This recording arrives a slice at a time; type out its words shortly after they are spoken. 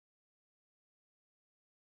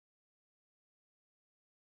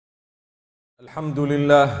الحمد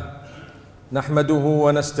لله نحمده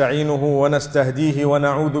ونستعينه ونستهديه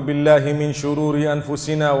ونعوذ بالله من شرور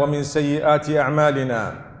أنفسنا ومن سيئات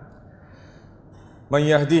أعمالنا من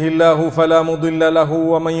يهده الله فلا مضل له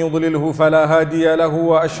ومن يضلله فلا هادي له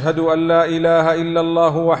وأشهد أن لا إله إلا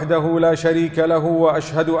الله وحده لا شريك له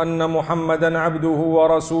وأشهد أن محمدا عبده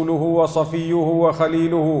ورسوله وصفيه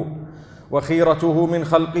وخليله وخيرته من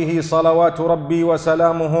خلقه صلوات ربي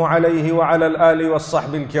وسلامه عليه وعلى الآل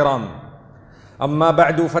والصحب الكرام أما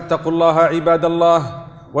بعد فاتقوا الله عباد الله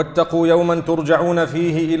واتقوا يوما ترجعون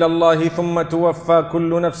فيه إلى الله ثم توفى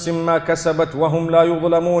كل نفس ما كسبت وهم لا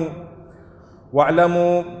يظلمون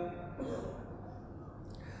واعلموا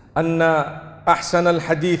أن أحسن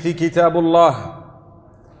الحديث كتاب الله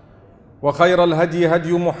وخير الهدي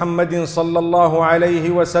هدي محمد صلى الله عليه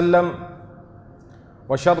وسلم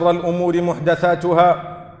وشر الأمور محدثاتها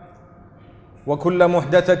وكل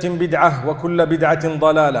محدثة بدعة وكل بدعة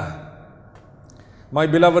ضلالة. My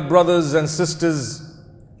beloved brothers and sisters,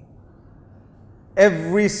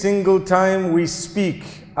 every single time we speak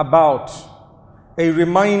about a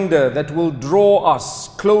reminder that will draw us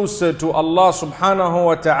closer to Allah subhanahu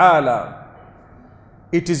wa ta'ala,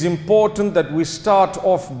 it is important that we start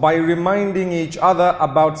off by reminding each other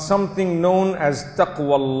about something known as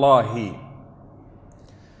taqwallahi.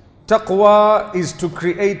 Taqwa is to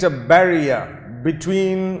create a barrier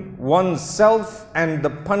between oneself and the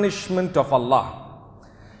punishment of Allah,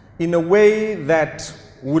 in a way that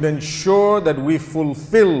would ensure that we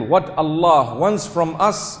fulfill what Allah wants from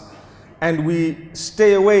us and we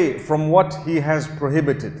stay away from what He has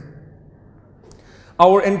prohibited.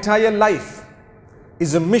 Our entire life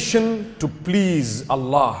is a mission to please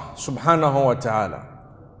Allah subhanahu wa ta'ala.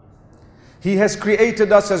 He has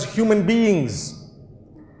created us as human beings,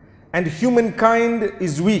 and humankind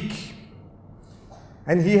is weak.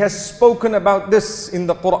 And He has spoken about this in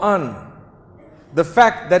the Quran. The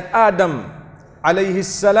fact that Adam alayhi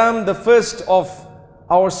salam, the first of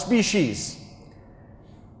our species,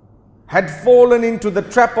 had fallen into the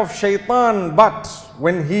trap of shaitan, but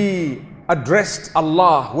when he addressed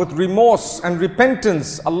Allah with remorse and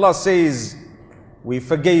repentance, Allah says, we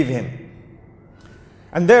forgave him.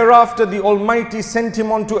 And thereafter the Almighty sent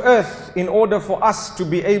him onto earth in order for us to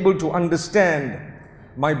be able to understand,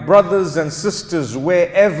 my brothers and sisters,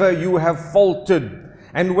 wherever you have faltered,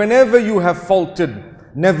 and whenever you have faltered,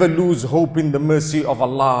 never lose hope in the mercy of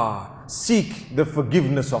Allah. Seek the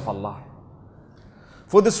forgiveness of Allah.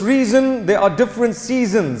 For this reason, there are different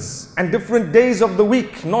seasons and different days of the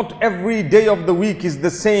week. Not every day of the week is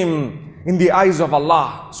the same in the eyes of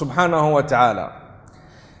Allah subhanahu wa ta'ala.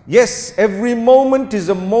 Yes, every moment is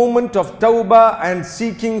a moment of tawbah and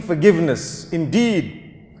seeking forgiveness, indeed.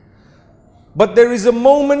 But there is a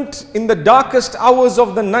moment in the darkest hours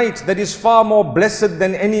of the night that is far more blessed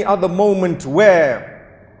than any other moment, where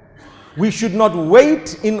we should not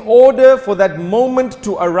wait in order for that moment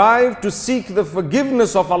to arrive to seek the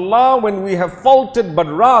forgiveness of Allah when we have faltered, but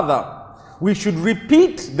rather we should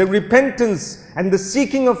repeat the repentance and the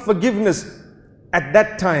seeking of forgiveness at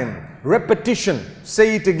that time. Repetition,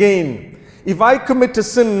 say it again. If I commit a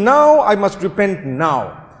sin now, I must repent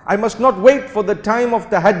now. I must not wait for the time of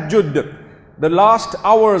tahajjud, the last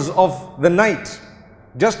hours of the night,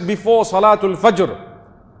 just before Salatul Fajr,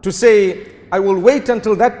 to say, I will wait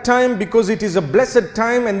until that time because it is a blessed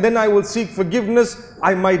time and then I will seek forgiveness.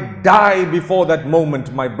 I might die before that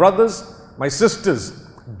moment. My brothers, my sisters,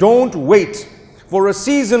 don't wait for a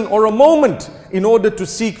season or a moment in order to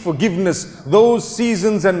seek forgiveness. Those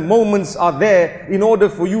seasons and moments are there in order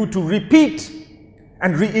for you to repeat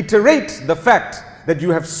and reiterate the fact that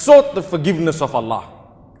you have sought the forgiveness of Allah.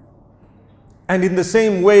 And in the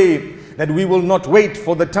same way that we will not wait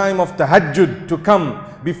for the time of tahajjud to come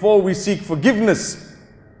before we seek forgiveness,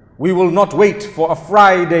 we will not wait for a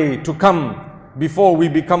Friday to come before we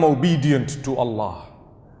become obedient to Allah.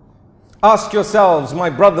 Ask yourselves, my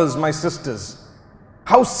brothers, my sisters,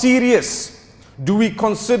 how serious do we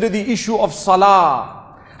consider the issue of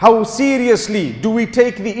salah? How seriously do we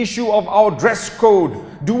take the issue of our dress code?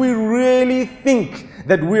 Do we really think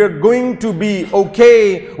that we are going to be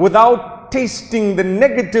okay without tasting the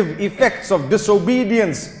negative effects of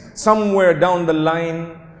disobedience somewhere down the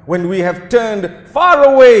line, when we have turned far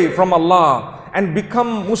away from Allah and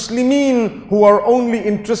become Muslimin who are only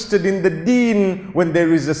interested in the deen when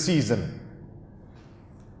there is a season?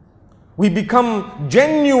 We become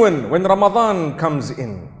genuine when Ramadan comes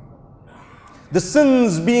in. The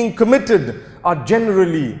sins being committed are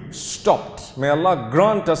generally stopped. May Allah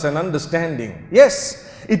grant us an understanding. Yes,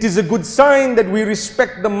 it is a good sign that we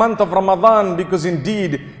respect the month of Ramadan because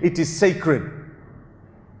indeed it is sacred.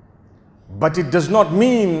 But it does not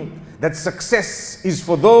mean that success is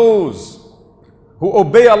for those who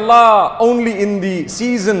obey Allah only in the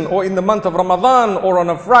season or in the month of Ramadan or on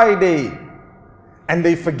a Friday, and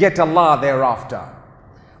they forget Allah thereafter.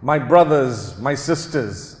 My brothers, my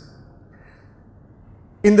sisters,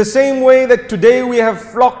 in the same way that today we have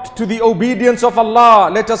flocked to the obedience of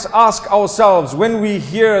Allah, let us ask ourselves, when we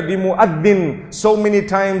hear the muaddin so many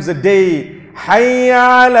times a day,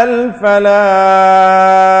 Hayya alal falah,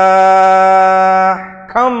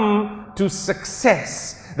 come to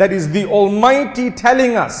success. That is the Almighty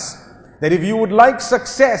telling us that if you would like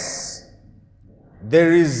success,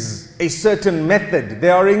 there is a certain method,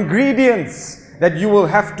 there are ingredients that you will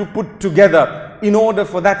have to put together in order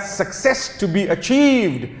for that success to be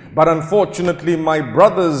achieved. But unfortunately, my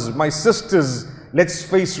brothers, my sisters, let's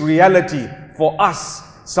face reality. For us,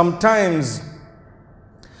 sometimes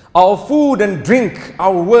our food and drink,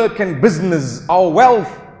 our work and business, our wealth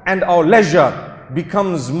and our leisure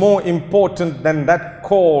becomes more important than that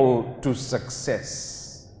call to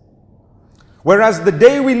success. Whereas the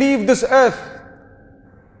day we leave this earth,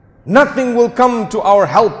 nothing will come to our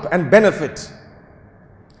help and benefit.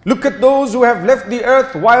 Look at those who have left the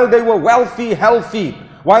earth while they were wealthy, healthy,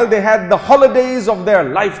 while they had the holidays of their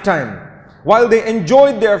lifetime, while they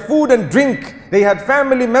enjoyed their food and drink, they had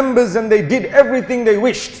family members and they did everything they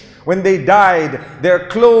wished. When they died, their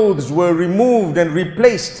clothes were removed and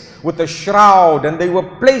replaced with a shroud, and they were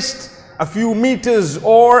placed a few meters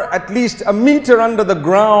or at least a meter under the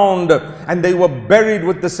ground, and they were buried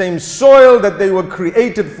with the same soil that they were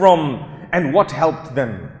created from. And what helped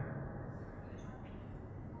them?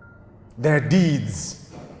 Their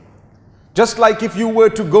deeds. Just like if you were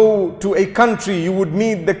to go to a country, you would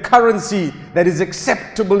need the currency that is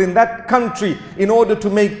acceptable in that country in order to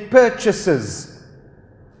make purchases.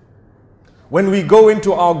 When we go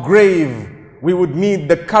into our grave, we would need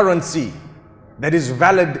the currency that is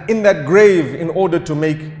valid in that grave in order to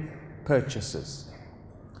make purchases.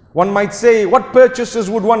 One might say, what purchases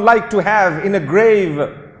would one like to have in a grave?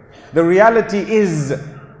 The reality is,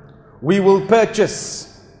 we will purchase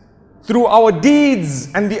through our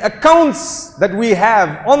deeds and the accounts that we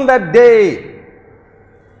have on that day,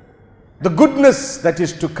 the goodness that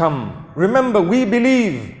is to come. Remember, we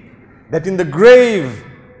believe that in the grave,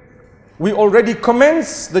 we already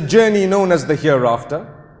commence the journey known as the hereafter,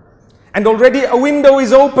 and already a window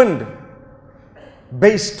is opened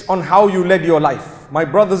based on how you led your life. My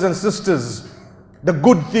brothers and sisters, the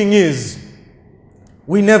good thing is,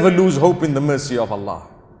 we never lose hope in the mercy of Allah.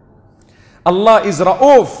 Allah is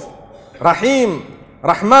Ra'uf, Rahim,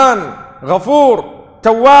 Rahman, Ghafoor,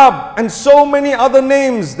 Tawwab, and so many other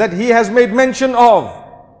names that He has made mention of.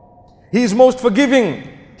 He is most forgiving.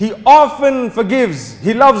 He often forgives.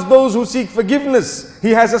 He loves those who seek forgiveness. He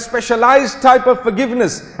has a specialized type of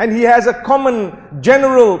forgiveness, and He has a common,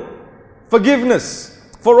 general forgiveness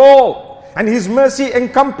for all. And His mercy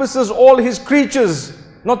encompasses all His creatures,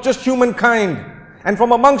 not just humankind. And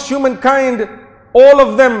from amongst humankind, all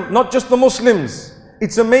of them, not just the Muslims.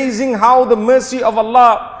 It's amazing how the mercy of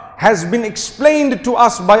Allah has been explained to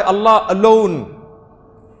us by Allah alone.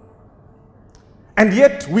 And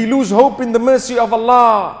yet we lose hope in the mercy of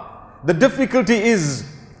Allah. The difficulty is,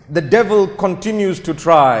 the devil continues to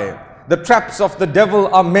try. The traps of the devil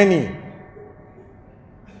are many.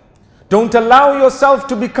 Don't allow yourself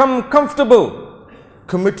to become comfortable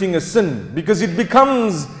committing a sin, because it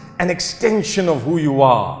becomes an extension of who you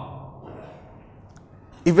are.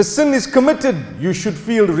 If a sin is committed, you should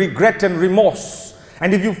feel regret and remorse.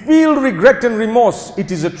 And if you feel regret and remorse,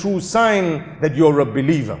 it is a true sign that you're a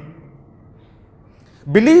believer.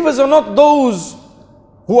 Believers are not those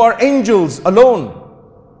who are angels alone,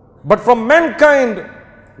 but from mankind,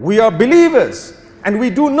 we are believers. And we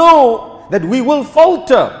do know that we will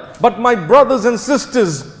falter. But my brothers and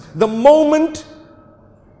sisters, the moment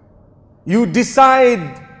you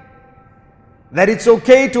decide that it's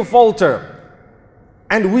okay to falter,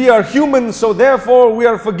 and we are human, so therefore we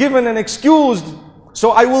are forgiven and excused,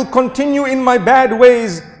 so I will continue in my bad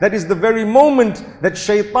ways, that is the very moment that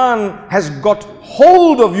shaitan has got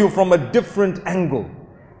hold of you from a different angle.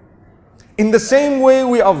 In the same way,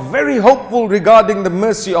 we are very hopeful regarding the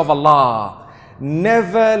mercy of Allah.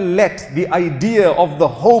 Never let the idea of the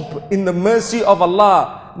hope in the mercy of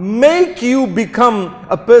Allah make you become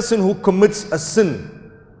a person who commits a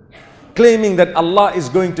sin, claiming that Allah is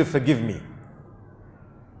going to forgive me.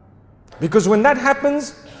 Because when that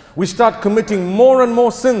happens, we start committing more and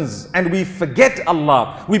more sins, and we forget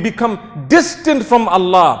Allah. We become distant from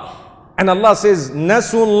Allah. And Allah says,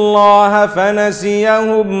 Nasullaha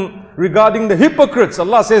fanasiyahum. Regarding the hypocrites,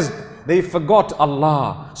 Allah says, they forgot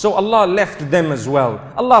Allah. So Allah left them as well.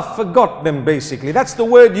 Allah forgot them basically. That's the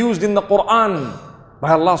word used in the Quran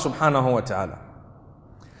by Allah subhanahu wa ta'ala.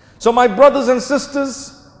 So my brothers and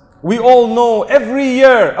sisters, we all know every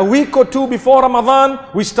year, a week or two before Ramadan,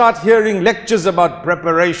 we start hearing lectures about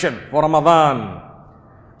preparation for Ramadan.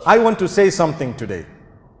 I want to say something today.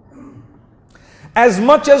 As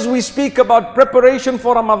much as we speak about preparation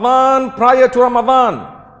for Ramadan, prior to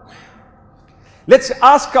Ramadan, let's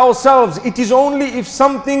ask ourselves, it is only if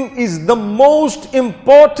something is the most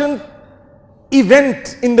important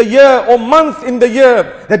event in the year or month in the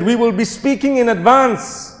year that we will be speaking in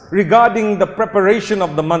advance regarding the preparation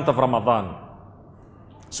of the month of Ramadan.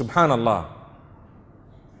 Subhanallah.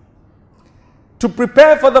 To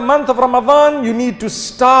prepare for the month of Ramadan, you need to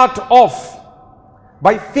start off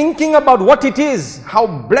by thinking about what it is, how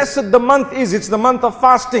blessed the month is. It's the month of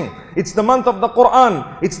fasting. It's the month of the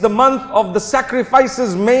Quran. It's the month of the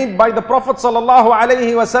sacrifices made by the Prophet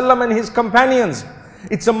ﷺ and his companions.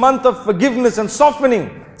 It's a month of forgiveness and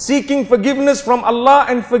softening, seeking forgiveness from Allah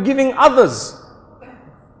and forgiving others.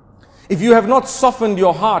 If you have not softened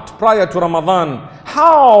your heart prior to Ramadan,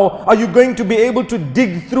 how are you going to be able to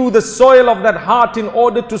dig through the soil of that heart in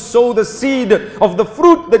order to sow the seed of the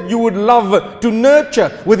fruit that you would love to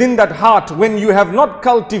nurture within that heart? When you have not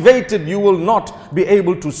cultivated, you will not be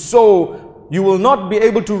able to sow. You will not be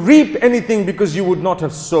able to reap anything because you would not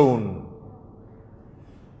have sown.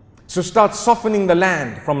 So start softening the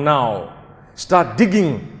land from now. Start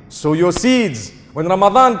digging, sow your seeds. When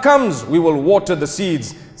Ramadan comes, we will water the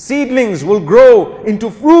seeds. Seedlings will grow into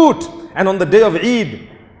fruit, and on the day of Eid,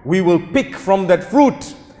 we will pick from that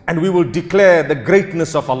fruit and we will declare the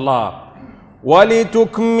greatness of Allah.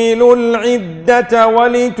 وَلِتُكْمِلُوا الْعِدَّةَ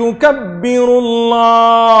وَلِتُكَبِّرُوا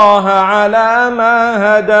اللَّهَ عَلَى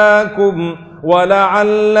مَا هَدَاكُمْ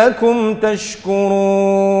وَلَعَلَّكُمْ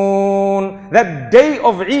تَشْكُرُونَ. That day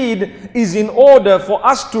of Eid is in order for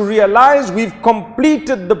us to realize we've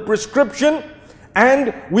completed the prescription,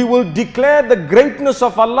 and we will declare the greatness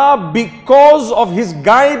of Allah because of His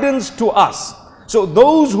guidance to us. So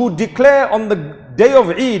those who declare on the day of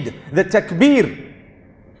Eid, the takbir,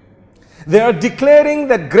 they are declaring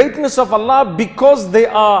that greatness of Allah because they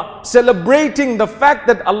are celebrating the fact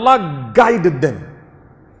that Allah guided them.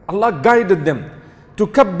 Allah guided them.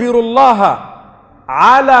 Tukabbirullaha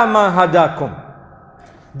ala ma hadakum.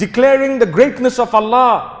 Declaring the greatness of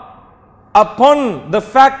Allah upon the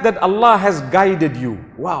fact that Allah has guided you.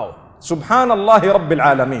 Wow. Subhanallahi Rabbil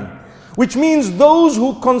Alameen. Which means those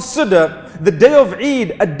who consider the day of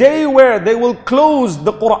Eid a day where they will close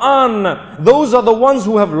the Quran, those are the ones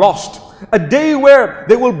who have lost. A day where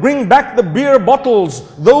they will bring back the beer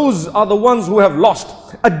bottles, those are the ones who have lost.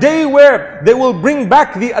 A day where they will bring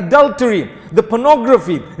back the adultery, the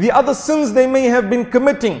pornography, the other sins they may have been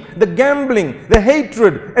committing, the gambling, the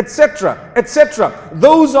hatred, etc., etc.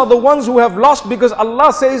 Those are the ones who have lost, because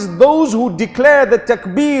Allah says those who declare the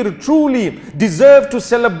takbir truly deserve to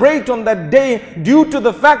celebrate on that day due to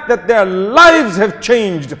the fact that their lives have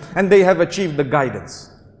changed and they have achieved the guidance.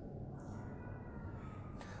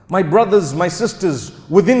 My brothers, my sisters,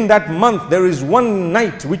 within that month there is one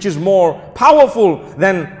night which is more powerful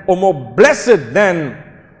than, or more blessed than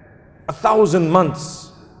 1,000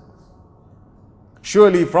 months.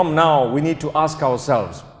 Surely from now we need to ask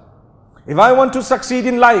ourselves, if I want to succeed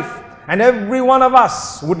in life, and every one of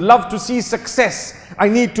us would love to see success, I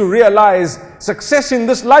need to realize success in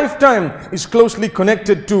this lifetime is closely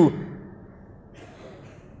connected to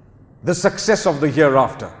the success of the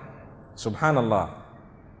hereafter. Subhanallah.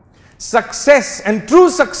 Success and true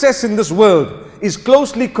success in this world is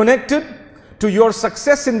closely connected to your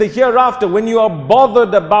success in the hereafter. When you are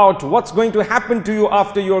bothered about what's going to happen to you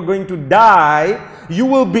after you're going to die, you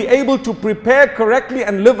will be able to prepare correctly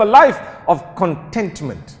and live a life of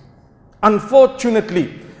contentment.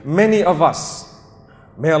 Unfortunately, many of us,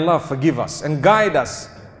 may Allah forgive us and guide us,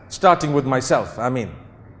 starting with myself, Ameen.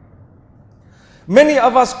 Many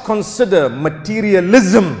of us consider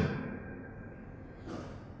materialism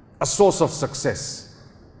a source of success.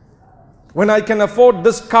 When I can afford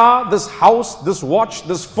this car, this house, this watch,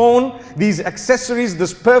 this phone, these accessories,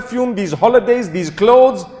 this perfume, these holidays, these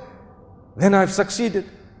clothes, then I've succeeded.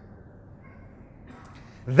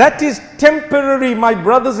 That is temporary, my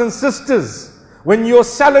brothers and sisters. When your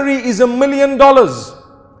salary is $1 million,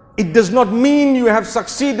 it does not mean you have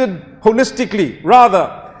succeeded holistically.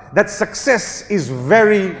 Rather, that success is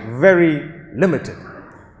very, very limited.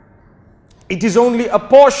 It is only a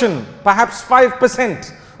portion, perhaps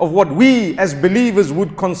 5% of what we as believers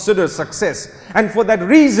would consider success. And for that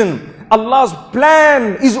reason, Allah's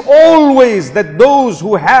plan is always that those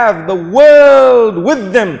who have the world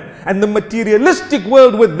with them and the materialistic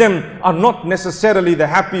world with them are not necessarily the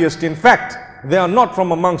happiest. In fact, they are not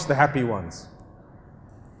from amongst the happy ones.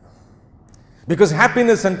 Because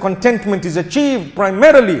happiness and contentment is achieved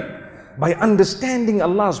primarily by understanding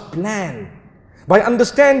Allah's plan. By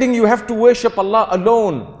understanding you have to worship Allah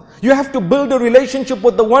alone. You have to build a relationship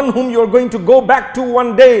with the one whom you're going to go back to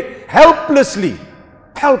one day helplessly.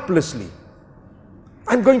 Helplessly.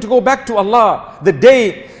 I'm going to go back to Allah the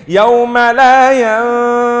day يَوْمَ لَا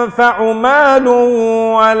يَنْفَعُ مَالٌ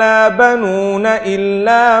وَلَا بَنُونَ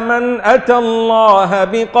إِلَّا مَنْ أَتَى اللَّهَ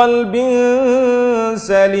بِقَلْبٍ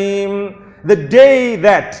سَلِيمٍ. The day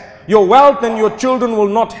that your wealth and your children will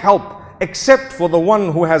not help except for the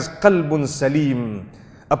one who has qalbun salim,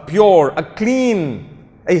 a pure, a clean,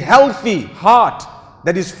 a healthy heart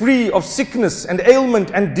that is free of sickness and ailment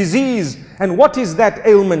and disease. And what is that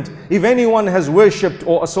ailment? If anyone has worshipped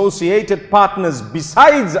or associated partners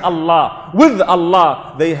besides Allah, with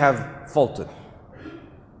Allah, they have faltered.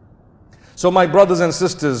 So my brothers and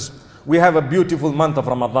sisters, we have a beautiful month of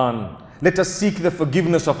Ramadan. Let us seek the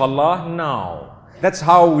forgiveness of Allah now. That's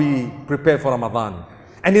how we prepare for Ramadan.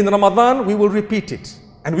 And in Ramadan, we will repeat it.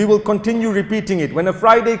 And we will continue repeating it. When a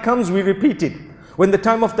Friday comes, we repeat it. When the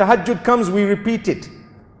time of Tahajjud comes, we repeat it.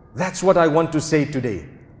 That's what I want to say today.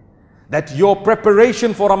 That your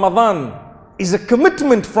preparation for Ramadan is a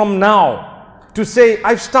commitment from now to say,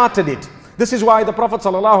 I've started it. This is why the Prophet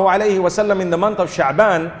ﷺ in the month of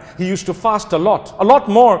Sha'ban, he used to fast a lot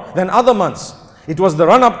more than other months. It was the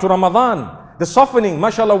run-up to Ramadan. The softening,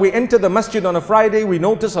 mashallah, we enter the masjid on a Friday, we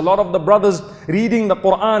notice a lot of the brothers reading the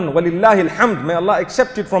Quran. Walillahi alhamd, may Allah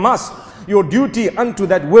accept it from us. Your duty unto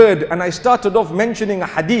that word. And I started off mentioning a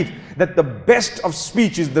hadith that the best of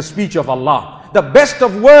speech is the speech of Allah. The best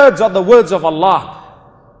of words are the words of Allah.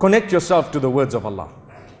 Connect yourself to the words of Allah.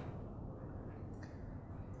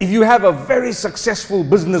 If you have a very successful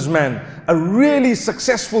businessman, a really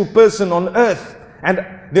successful person on earth, and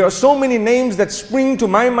there are so many names that spring to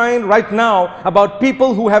my mind right now about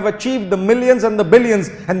people who have achieved the millions and the billions,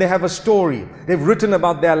 and they have a story. They've written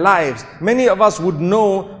about their lives. Many of us would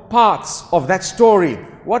know parts of that story.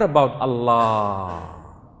 What about Allah?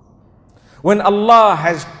 When Allah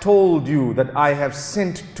has told you that I have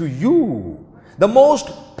sent to you the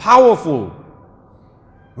most powerful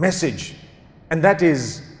message, and that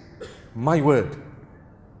is my word.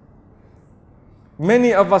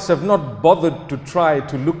 Many of us have not bothered to try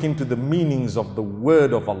to look into the meanings of the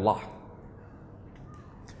word of Allah.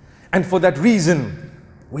 And for that reason,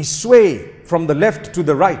 we sway from the left to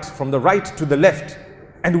the right, from the right to the left,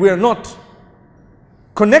 and we are not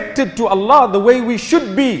connected to Allah the way we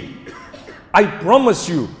should be. I promise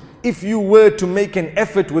you, if you were to make an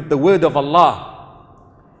effort with the word of Allah,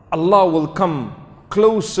 Allah will come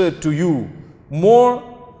closer to you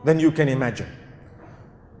more than you can imagine.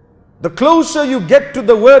 The closer you get to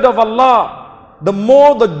the word of Allah, the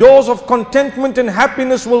more the doors of contentment and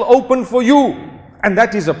happiness will open for you. And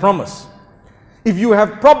that is a promise. If you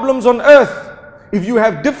have problems on earth, if you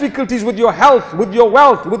have difficulties with your health, with your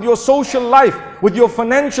wealth, with your social life, with your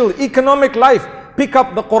financial, economic life, pick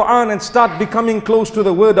up the Quran and start becoming close to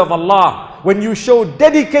the word of Allah. When you show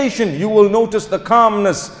dedication, you will notice the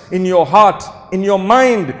calmness in your heart, in your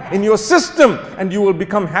mind, in your system, and you will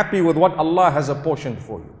become happy with what Allah has apportioned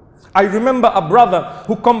for you. I remember a brother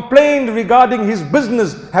who complained regarding his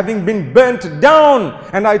business having been burnt down,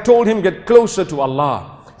 and I told him, get closer to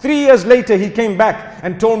Allah. 3 years later, he came back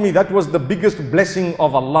and told me that was the biggest blessing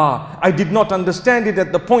of Allah. I did not understand it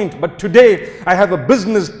at the point, but today I have a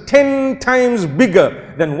business 10 times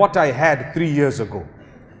bigger than what I had 3 years ago.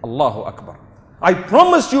 Allahu Akbar. I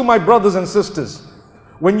promise you, my brothers and sisters,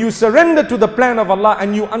 when you surrender to the plan of Allah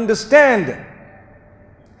and you understand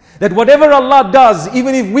that whatever Allah does,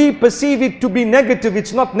 even if we perceive it to be negative,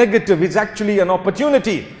 it's not negative, it's actually an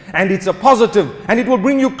opportunity, and it's a positive, and it will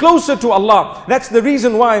bring you closer to Allah. That's the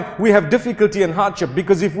reason why we have difficulty and hardship,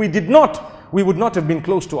 because if we did not, we would not have been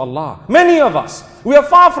close to Allah. Many of us, we are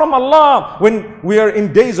far from Allah when we are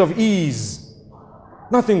in days of ease.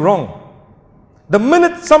 Nothing wrong. The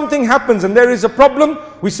minute something happens and there is a problem,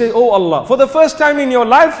 we say, oh Allah. For the first time in your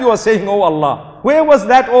life, you are saying, oh Allah. Where was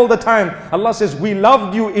that all the time? Allah says, we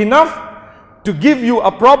loved you enough to give you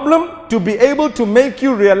a problem, to be able to make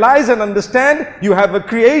you realize and understand you have a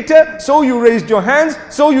creator. So you raised your hands,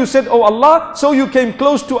 so you said, oh Allah, so you came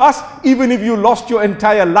close to us. Even if you lost your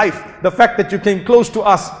entire life, the fact that you came close to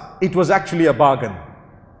us, it was actually a bargain.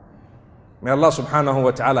 May Allah subhanahu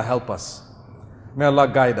wa ta'ala help us. May Allah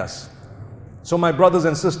guide us. So my brothers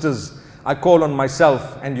and sisters, I call on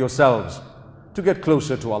myself and yourselves to get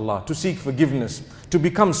closer to Allah, to seek forgiveness, to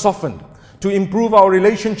become softened, to improve our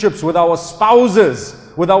relationships with our spouses,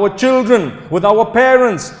 with our children, with our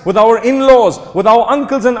parents, with our in-laws, with our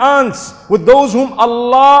uncles and aunts, with those whom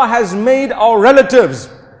Allah has made our relatives,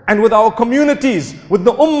 and with our communities, with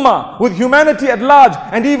the ummah, with humanity at large,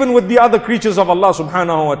 and even with the other creatures of Allah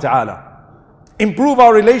subhanahu wa ta'ala. Improve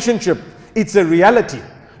our relationship. It's a reality.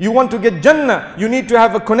 You want to get Jannah, you need to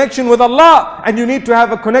have a connection with Allah, and you need to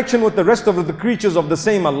have a connection with the rest of the creatures of the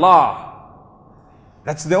same Allah.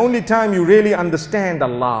 That's the only time you really understand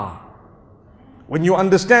Allah. When you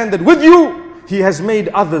understand that with you, He has made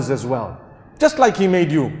others as well. Just like He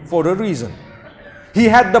made you for a reason. He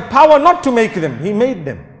had the power not to make them, He made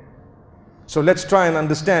them. So let's try and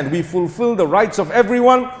understand. We fulfill the rights of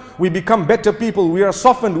everyone. We become better people. We are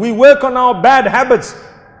softened. We work on our bad habits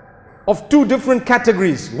of two different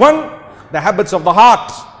categories. One, the habits of the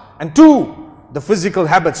heart. And two, the physical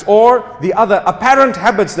habits, or the other apparent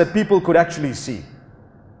habits that people could actually see.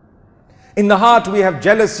 In the heart we have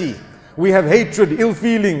jealousy, we have hatred, ill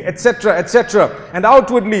feeling, etc., etc. And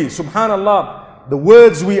outwardly, subhanallah, the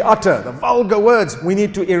words we utter, the vulgar words, we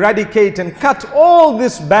need to eradicate and cut all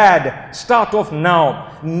this bad. Start off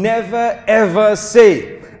now. Never ever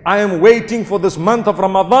say, I am waiting for this month of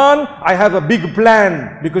Ramadan, I have a big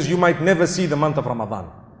plan, because you might never see the month of Ramadan.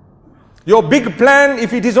 Your big plan,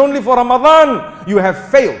 if it is only for Ramadan, you have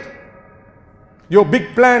failed. Your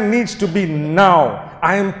big plan needs to be now.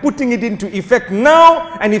 I am putting it into effect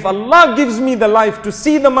now, and if Allah gives me the life to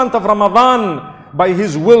see the month of Ramadan, by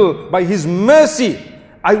His will, by His mercy,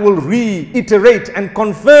 I will reiterate and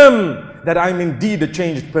confirm that I am indeed a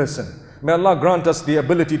changed person. May Allah grant us the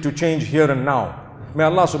ability to change here and now. May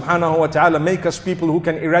Allah subhanahu wa ta'ala make us people who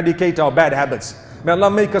can eradicate our bad habits. May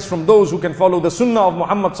Allah make us from those who can follow the sunnah of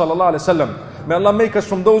Muhammad sallallahu alaihi wasallam. May Allah make us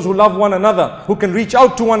from those who love one another, who can reach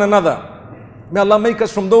out to one another. May Allah make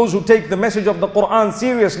us from those who take the message of the Quran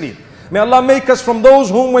seriously. May Allah make us from those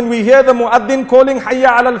whom, when we hear the muaddin calling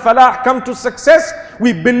Hayya ala al-falah, come to success,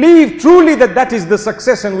 we believe truly that that is the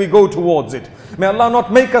success and we go towards it. May Allah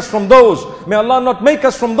not make us from those. May Allah not make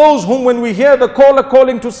us from those whom, when we hear the caller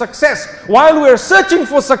calling to success, while we are searching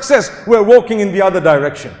for success, we are walking in the other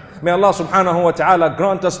direction. May Allah subhanahu wa ta'ala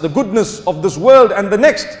grant us the goodness of this world and the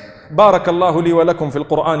next. بارك الله لي ولكم في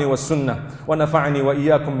القرآن والسنة ونفعني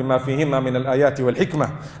وإياكم بما فيهما من الآيات والحكمة.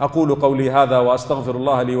 أقول قولي هذا وأستغفر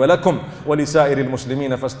الله لي ولكم ولسائر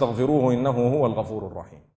المسلمين فاستغفروه إنه هو الغفور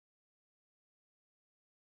الرحيم.